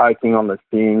you'd be choking on the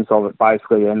fumes of it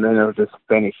basically, and then it would just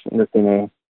vanish into thin air.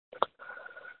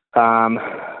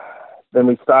 Then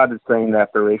we started seeing the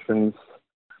apparitions.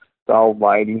 The old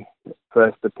lady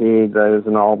first appeared. There was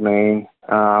an old man.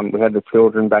 We had the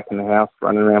children back in the house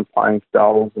running around playing with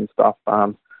dolls and stuff.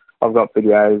 I've got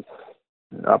videos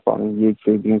up on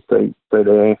YouTube. You can see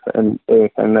the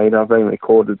AFM meter. I've even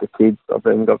recorded the kids. I've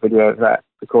even got video of that,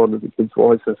 recorded the kids'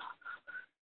 voices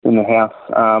in the house.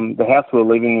 The house we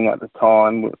were living in at the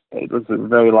time, it was a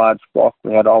very large block.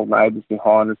 We had old neighbours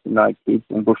behind us and no kids,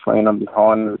 and bushland on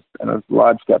behind us, and there was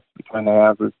large gaps between the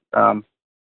houses. It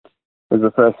was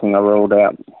the first thing I ruled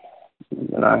out,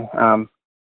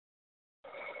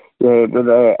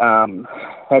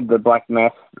 had the black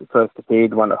mass first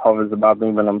appeared, the one that hovers above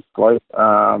me when I'm asleep.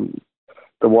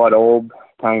 The white orb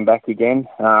came back again.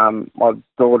 My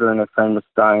daughter and her friend were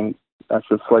staying,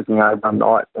 she was sleeping over one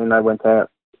night, and they went out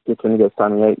kitchen to get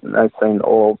something to eat, and they seen the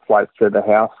orb float through the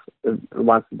house.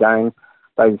 Once again,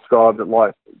 they described it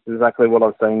like exactly what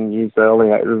I've seen used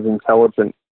earlier. It was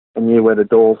intelligent and knew where the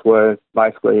doors were,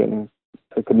 basically, and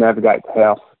who could navigate the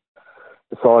house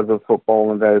the size of football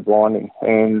and very blinding.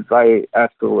 And they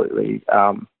absolutely,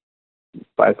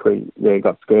 basically,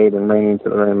 got scared and ran into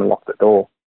the room and locked the door.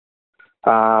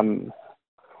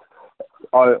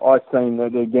 I seen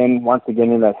it again, once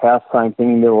again in that house, same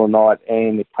thing, middle of the night,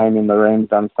 and it came in the room,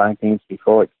 done the same things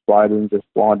before, exploded and just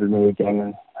blinded me again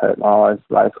and hurt my eyes,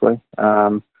 basically.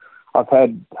 I've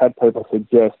had people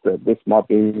suggest that this might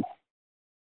be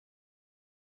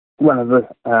one of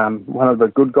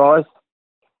the good guys.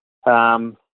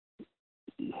 Because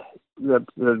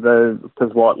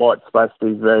white light's supposed to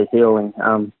be very healing.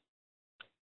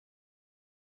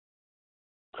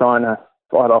 Trying to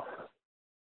fight off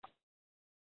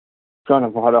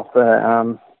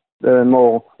the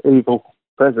more evil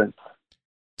presence.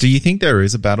 Do you think there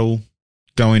is a battle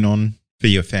going on for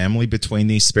your family between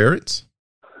these spirits?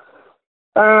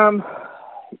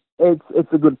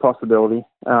 It's a good possibility.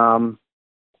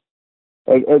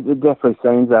 It definitely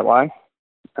seems that way.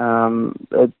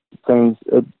 It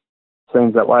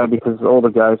seems that way because all the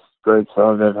ghost groups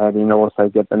I've ever had in also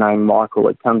get the name Michael.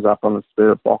 It comes up on the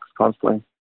spirit box constantly,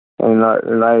 and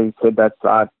they said that's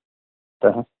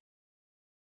the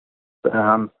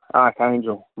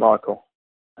Archangel Michael.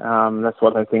 That's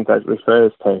what they think that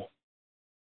refers to.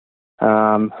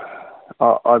 I'm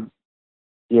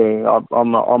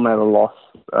at a loss.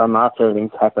 After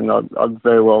everything's happened, I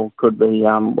very well could be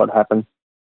what happened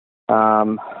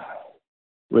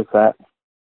with that.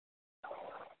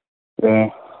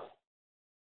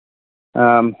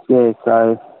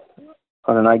 So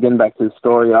I don't know, getting back to the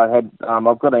story,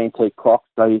 I've got antique clocks.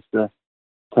 They used to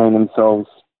turn themselves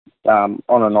on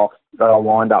and off. They'll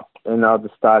wind up and they'll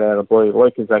just start out of the blue.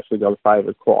 Luke has actually got a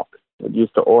favourite clock. It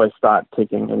used to always start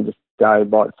ticking and just go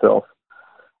by itself.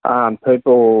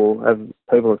 People have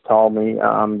told me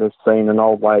they've seen an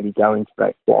old lady go into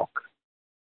that clock.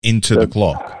 Into the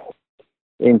clock?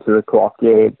 Into the clock,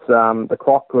 yeah. It's the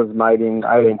clock was made in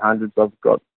 1800s. I've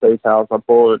got details. I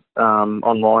bought it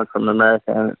online from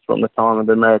America, and it's from the time of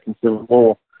the American Civil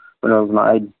War when it was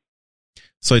made.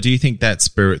 So do you think that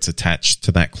spirit's attached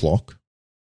to that clock?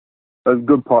 A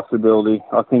good possibility.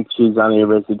 I think she's only a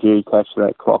residue attached to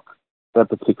that clock, that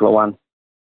particular one.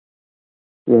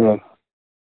 Yeah.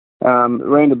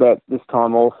 Around about this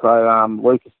time also,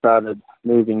 Lucas started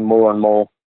moving more and more.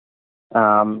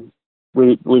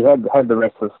 We had the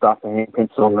rest of the stuff, the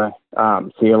handprints on the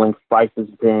ceiling,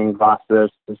 faces appearing, vast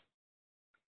surfaces,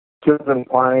 children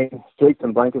playing, sheets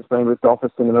and blankets being ripped off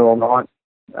us in the middle of the night.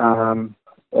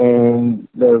 And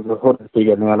there was a hooded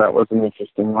figure. Now that was an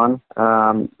interesting one.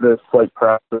 The sleep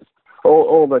paralysis,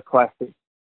 all the classic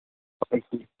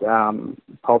basic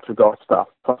poltergeist stuff.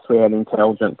 Plus we had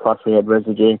intelligent, plus we had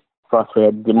residue, plus we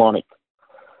had demonic.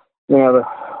 Now the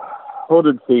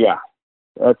hooded figure,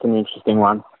 that's an interesting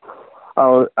one.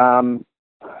 I've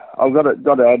got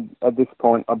to add, at this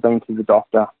point, I've been to the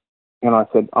doctor and I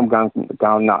said, I'm going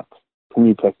nuts. Can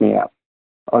you check me out?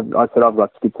 I said, I've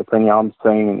got schizophrenia. I'm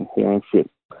seeing and hearing shit.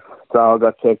 So I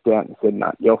got checked out and said,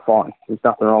 no, you're fine. There's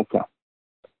nothing wrong with you.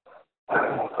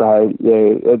 So,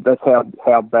 yeah, that's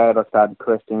how bad I started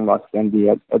questioning my sanity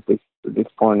at this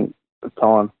point of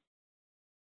time.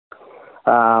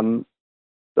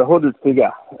 The hooded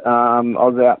figure, I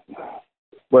was out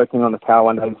working on the car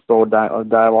one day, it's broad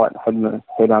daylight, had my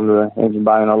head under the engine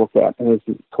bay, and I look out, and there's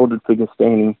this hooded figure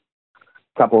standing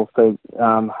a couple of feet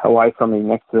away from me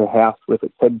next to the house with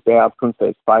its head bowed, couldn't see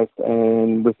its face,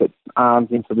 and with its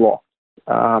arms interlocked.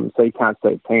 So you can't see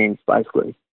its hands,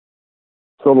 basically.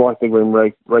 Sort of like the Grim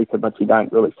Reaper, but you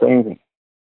don't really see anything.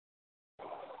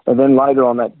 And then later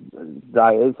on that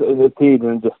day, it appeared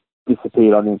and just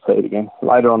disappeared. I didn't see it again.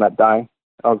 Later on that day,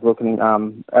 I was looking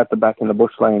at the back in the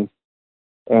bushland,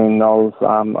 and I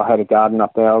had a garden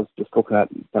up there. I was just looking at,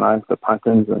 the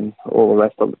pumpkins and all the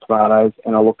rest of the tomatoes,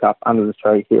 and I looked up under the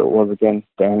tree. Here it was again,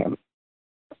 staring at me.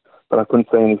 But I couldn't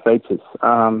see any features.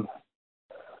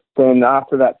 Then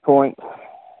after that point,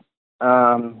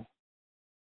 9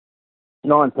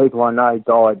 people I know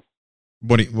died.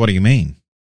 What do you mean?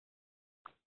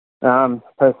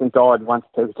 Person died once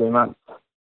every 2 months.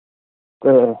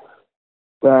 The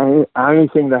only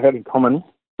thing they had in common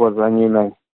was they knew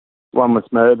me. One was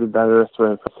murdered, the rest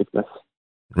were for sickness.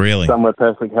 Really? Some were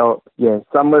perfectly healthy. Yeah,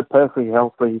 some were perfectly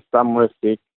healthy. Some were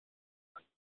sick.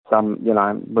 Some,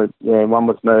 but yeah, one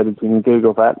was murdered. You can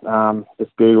Google that.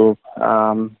 Just Google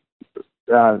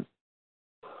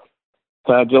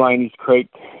Delaney's Creek,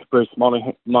 Bruce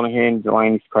Monaghan,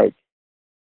 Delaney's Creek,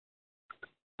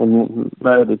 and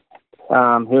murdered. He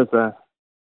was a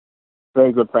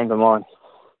very good friend of mine.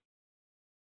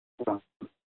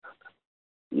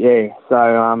 Yeah,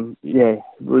 so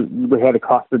we had a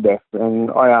cluster death, and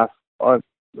I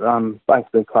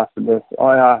basically classed as death.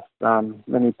 I asked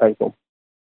many people,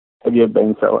 have you ever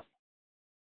been through it?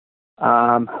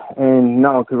 And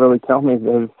no one could really tell me.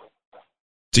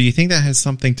 Do you think that has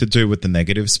something to do with the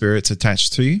negative spirits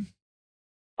attached to you?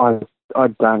 I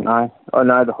don't know. I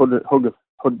know the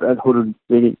hooded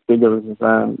figure is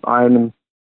Omen.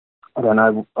 I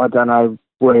don't know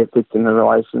where it fits in the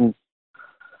relations.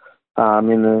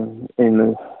 In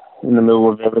the middle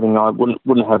of everything, I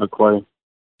wouldn't have a clue.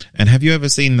 And have you ever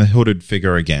seen the hooded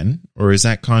figure again, or is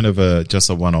that kind of just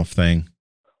a one-off thing?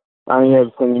 I only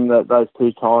ever seen him those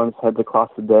 2 times, had the class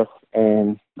of death,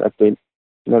 and that's it.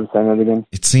 Never seen it again.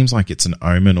 It seems like it's an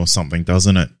omen or something,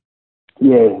 doesn't it?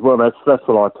 Yeah, well, that's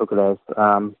what I took it as.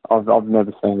 I've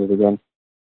never seen it again.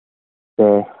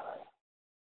 Yeah.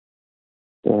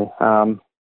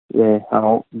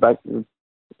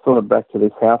 Back to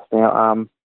this house now.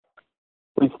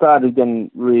 We started getting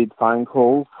weird phone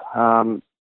calls,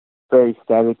 very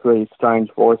statically, strange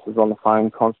voices on the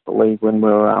phone constantly when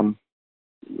we're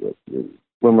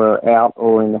out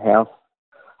or in the house.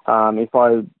 If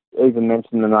I even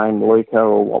mentioned the name Luca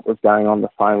or what was going on, the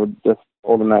phone would just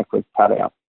automatically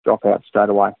drop out straight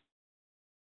away.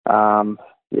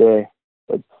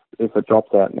 If it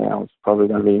drops out now, it's probably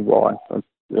going to be why.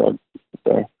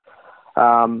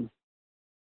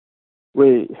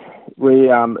 We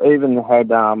even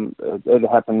had it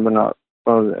happened when I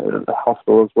was at the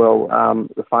hospital as well.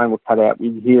 The phone would cut out.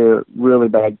 We'd hear a really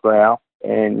bad growl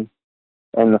and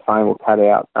the phone will cut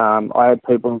out. I had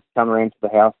people come around to the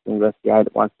house to investigate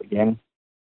it once again.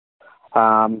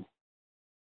 And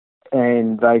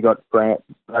they got growled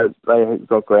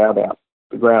out.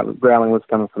 The growling was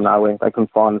coming from nowhere. They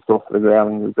couldn't find the source of the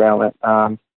growling.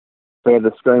 We had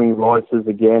the screaming voices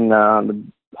again. The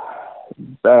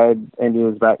bad ending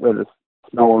was back where the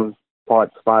snores,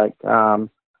 white smoke.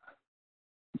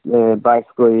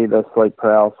 Basically, the sleep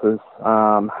paralysis.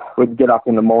 We'd get up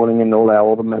in the morning and all our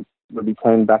ornaments would be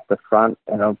turned back to front,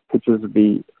 and our pictures would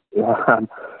be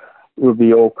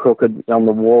all crooked on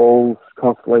the walls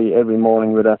constantly. Every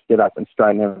morning we'd have to get up and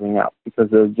straighten everything up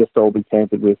because it would just all be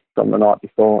tampered with from the night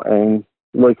before. And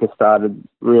Lucas started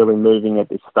really moving at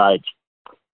this stage.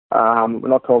 We're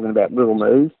not talking about little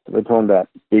moves. We're talking about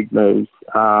big moves.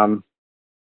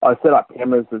 I set up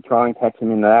cameras to try and catch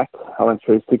him in the act. I went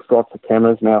through 6 lots of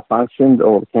cameras, malfunctioned.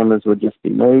 All the cameras would just be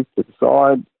moved to the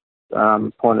side,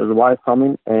 pointed away from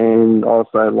him, and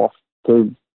also lost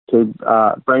two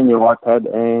brand new iPad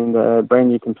and a brand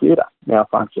new computer,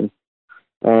 malfunctioned.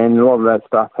 And a lot of that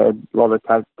stuff had a lot of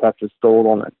captures stored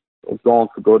on it. It was gone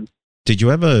for good. Did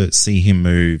you ever see him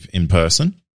move in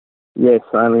person? Yes,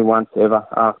 only once ever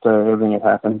after everything had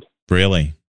happened.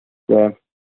 Really? Yeah.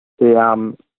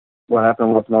 What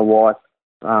happened was my wife,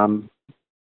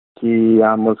 she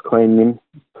was cleaning him,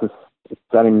 just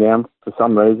sat him down. For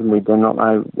some reason, we do not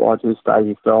know why, to this day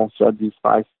he fell, shoved his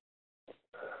face.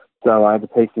 So I had to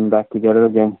piece him back together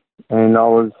again. And I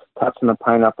was touching the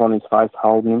paint up on his face,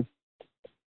 holding him.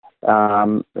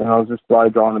 And I was just blow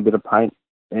drying a bit of paint,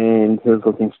 and he was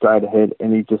looking straight ahead,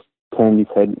 and he just turned his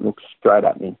head and looked straight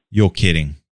at me. You're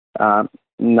kidding. No,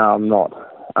 I'm not.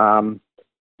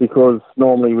 Because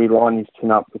normally we line his chin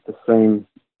up with the seam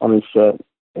on his shirt,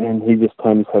 and he just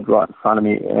turned his head right in front of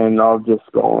me, and I've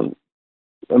just gone,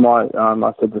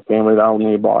 I said to the family, they were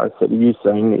nearby, I said, are you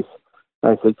seeing this?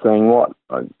 They said, seeing what?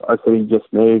 I said, he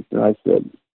just moved, and I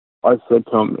said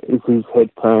to him, is his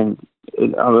head turned?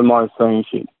 Am I seeing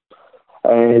shit?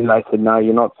 And they said, no,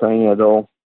 you're not seeing it at all.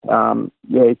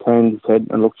 He turned his head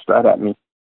and looked straight at me.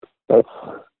 That's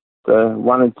the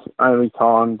one and only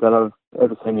time that I've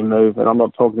ever seen him move, and I'm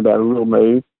not talking about a little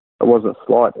move. It wasn't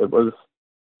slight. It was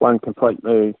one complete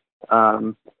move.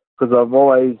 Because I've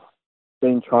always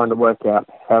been trying to work out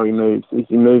how he moves. Is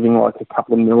he moving like a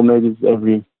couple of millimetres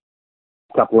every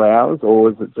couple of hours, or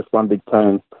is it just one big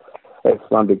turn? It's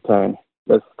one big turn.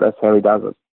 That's how he does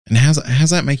it. And how's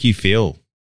that make you feel?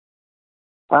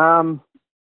 It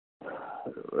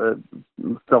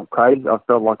felt crazy. I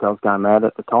felt like I was going mad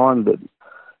at the time, but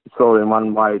sort of in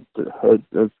one way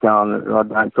it's going, I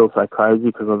don't feel so crazy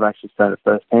because I've actually seen it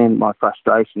firsthand. My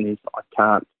frustration is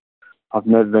I've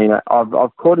never been,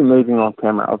 I've caught him moving on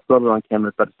camera. I've got it on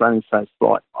camera, but it's only so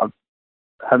slight. I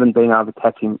haven't been able to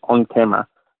catch him on camera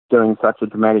doing such a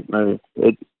dramatic move.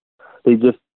 He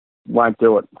just won't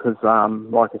do it because,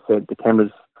 like I said, the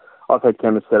cameras, I've had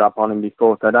cameras set up on him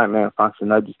before. If they don't malfunction,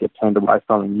 they just get turned away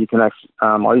from him. You can actually,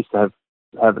 I used to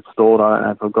have it stored. I don't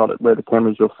know if I've got it, where the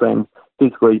cameras, you'll see him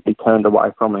physically be turned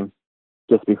away from him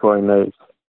just before he moves.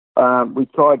 We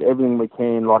tried everything we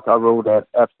can. Like, I ruled out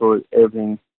absolutely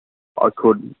everything I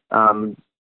could.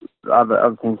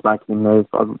 Other things making him move.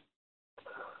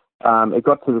 it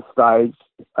got to the stage,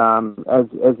 as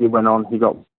he went on, he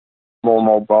got more and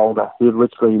more bolder. He would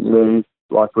literally move,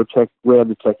 like we had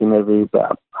to check him every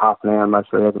about half an hour and make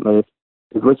sure he hasn't moved.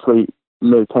 He'd literally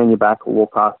move, turn your back or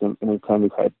walk past him and he'd turn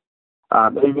his head.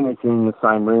 Even if you're in the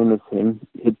same room as him,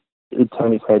 he'd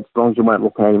turn his head. As long as you weren't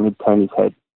looking at him, he'd turn his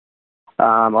head.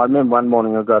 I remember one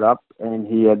morning I got up and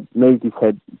he had moved his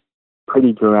head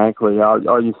pretty dramatically. I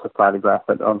used to photograph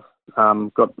it.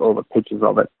 I've got all the pictures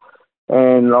of it.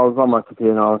 And I was on my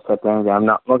computer and I was sat down and going,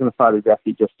 no, I'm not going to photograph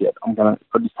you just yet. I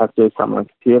just have to do something on the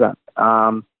computer.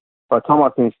 By the time I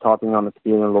finished typing on the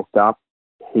computer and looked up,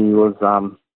 he was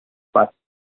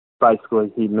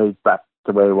basically he moved back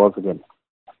to where he was again.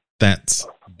 That's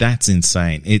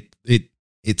insane.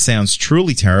 It sounds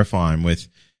truly terrifying with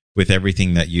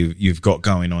everything that you've got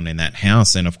going on in that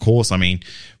house. And of course, I mean,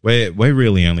 we're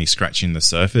really only scratching the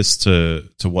surface to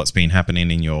what's been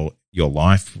happening in your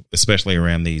life, especially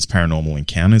around these paranormal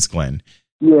encounters, Glenn.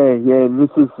 Yeah. This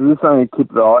only tip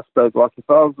of the iceberg. Like if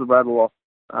I was to rattle off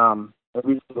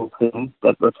every single thing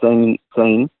that we've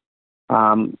seen,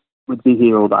 we'd be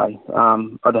here all day.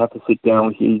 I'd have to sit down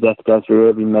with you. You'd have to go through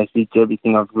every message,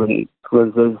 everything I've written,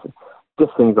 because there's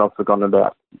just things I've forgotten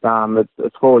about.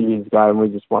 It's 4 years ago, and we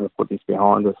just want to put this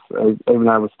behind us. Even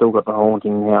though we've still got the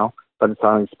haunting now, but it's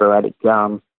only sporadic.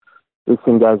 This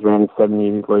thing goes around in 7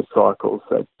 years cycles.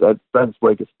 That's its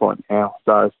weakest point now.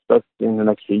 So that's in the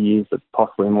next few years that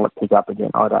possibly might pick up again.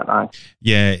 I don't know.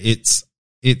 Yeah, it's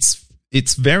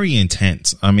very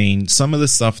intense. I mean, some of the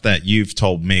stuff that you've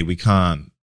told me, we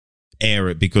can't air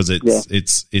it because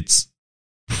it's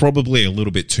probably a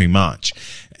little bit too much,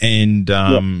 and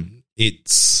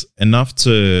it's enough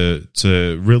to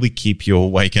really keep you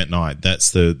awake at night.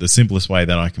 That's the simplest way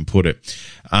that I can put it.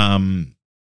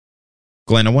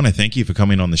 Glenn, I want to thank you for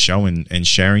coming on the show and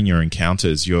sharing your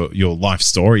encounters, your life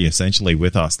story essentially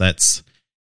with us.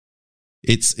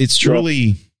 It's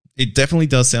truly, it definitely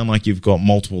does sound like you've got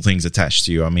multiple things attached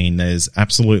to you. I mean, there's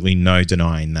absolutely no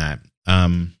denying that.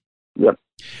 Yep.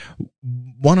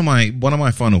 One of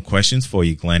my final questions for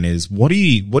you, Glenn, is what do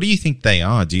you think they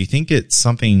are? Do you think it's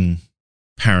something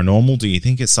paranormal? Do you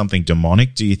think it's something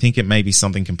demonic? Do you think it may be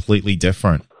something completely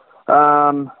different?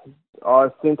 I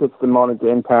think it's demonic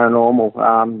and paranormal.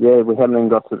 We haven't even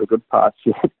got to the good parts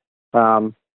yet.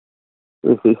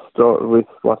 With this story, with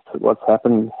what's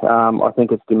happened, I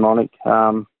think it's demonic.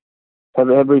 Have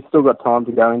we still got time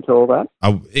to go into all that?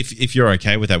 If you're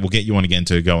okay with that, we'll get you on again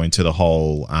to go into the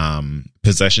whole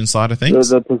possession side of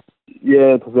things.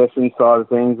 Possession side of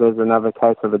things. There's another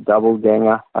case of a double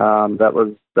ganger.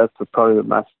 That's probably the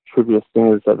most trivial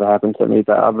thing that's ever happened to me.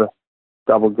 The other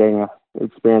double ganger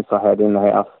experience I had in the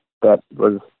house, that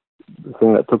was the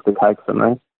thing that took the cake for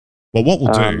me. Well, what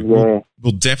we'll do,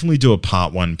 we'll definitely do a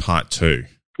part 1, part 2.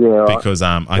 Yeah, because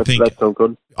I think that's all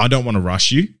good. I don't want to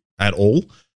rush you at all.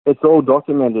 It's all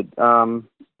documented.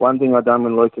 One thing I done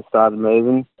when Lucas started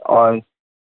moving, I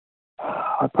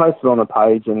posted on a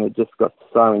page and it just got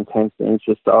so intense the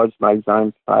interest. I just made his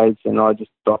own page and I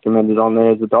just documented on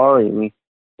there as a diary, and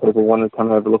people wanted to come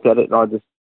and have a look at it and I just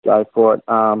go for it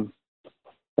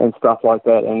and stuff like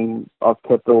that. And I've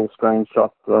kept all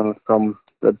screenshots from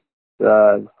the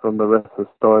rest of the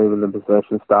story when the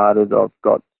possession started. I've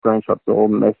got screenshots of all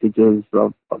the messages.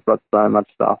 I've got so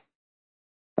much stuff.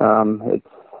 It's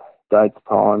dates,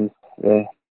 times, yeah.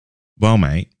 Well,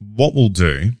 mate, what we'll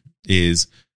do is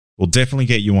we'll definitely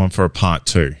get you on for a part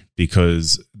 2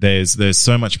 because there's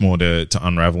so much more to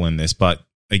unravel in this. But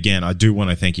again, I do want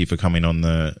to thank you for coming on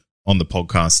the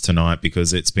podcast tonight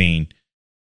because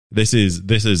this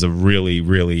is a really,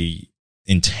 really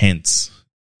intense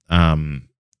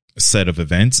set of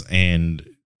events, and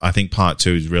I think part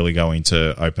 2 is really going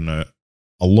to open a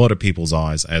lot of people's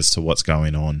eyes as to what's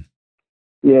going on.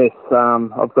 Yes,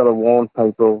 I've got to warn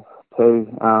people too,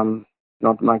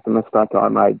 not to make the mistake I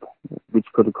made, which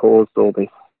could have caused all this.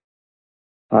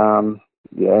 I've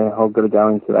got to go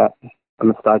into that, a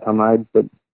mistake I made, but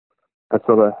I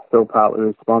sort of feel partly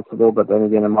responsible, but then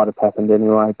again, it might have happened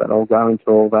anyway, but I'll go into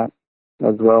all that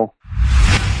as well.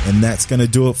 And that's going to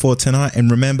do it for tonight. And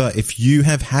remember, if you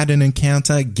have had an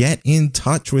encounter, get in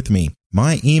touch with me.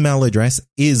 My email address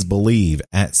is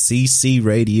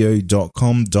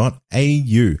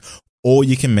believe@ccradio.com.au, or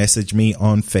you can message me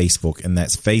on Facebook, and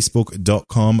that's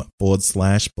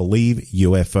facebook.com/Believe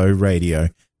UFO Radio.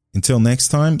 Until next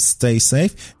time, stay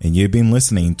safe, and you've been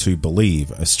listening to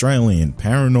Believe, Australian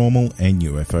Paranormal and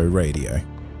UFO Radio.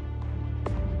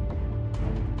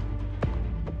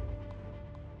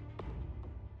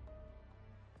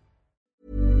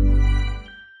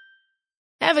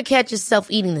 Ever catch yourself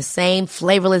eating the same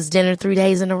flavorless dinner 3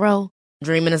 days in a row?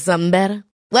 Dreaming of something better?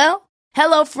 Well,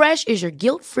 HelloFresh is your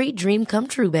guilt-free dream come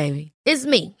true, baby. It's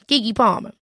me, Keke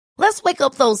Palmer. Let's wake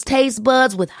up those taste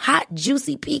buds with hot,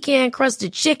 juicy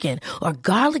pecan-crusted chicken or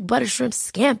garlic butter shrimp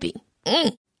scampi.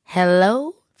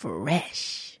 Hello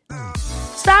Fresh.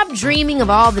 Stop dreaming of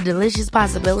all the delicious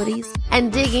possibilities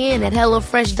and dig in at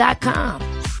HelloFresh.com.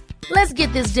 Let's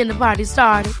get this dinner party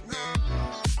started.